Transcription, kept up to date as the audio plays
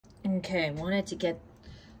Okay, I wanted to get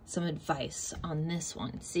some advice on this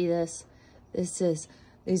one. See this?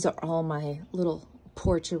 These are all my little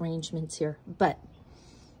porch arrangements here. But,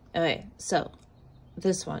 okay, so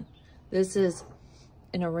this one. This is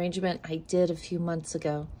an arrangement I did a few months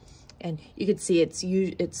ago. And you can see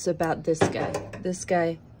it's about this guy. This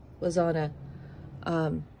guy was on a,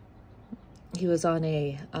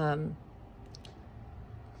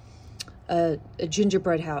 a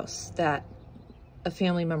gingerbread house that a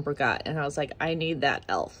family member got, and I was like, I need that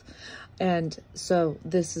elf. And so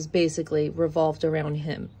this is basically revolved around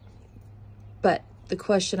him. But the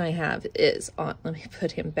question I have is on, let me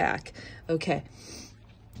put him back. Okay.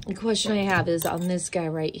 The question I have is on this guy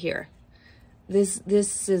right here. This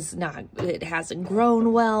is not, it hasn't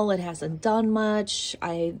grown well. It hasn't done much.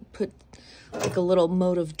 I put like a little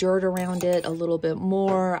mote of dirt around it, a little bit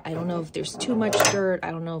more. I don't know if there's too much dirt.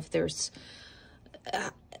 I don't know if there's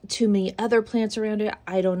too many other plants around it.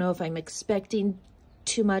 I don't know if I'm expecting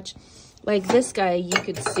too much. Like this guy, you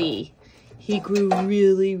could see he grew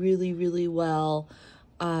really, really, really well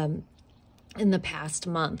in the past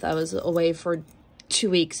month. I was away for 2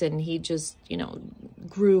 weeks and he just, you know,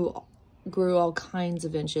 grew all kinds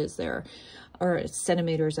of inches there, or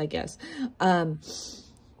centimeters, I guess.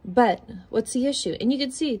 But what's the issue? And you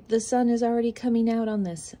can see the sun is already coming out on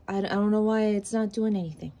this. I don't know why it's not doing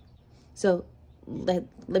anything. So let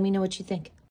me know what you think.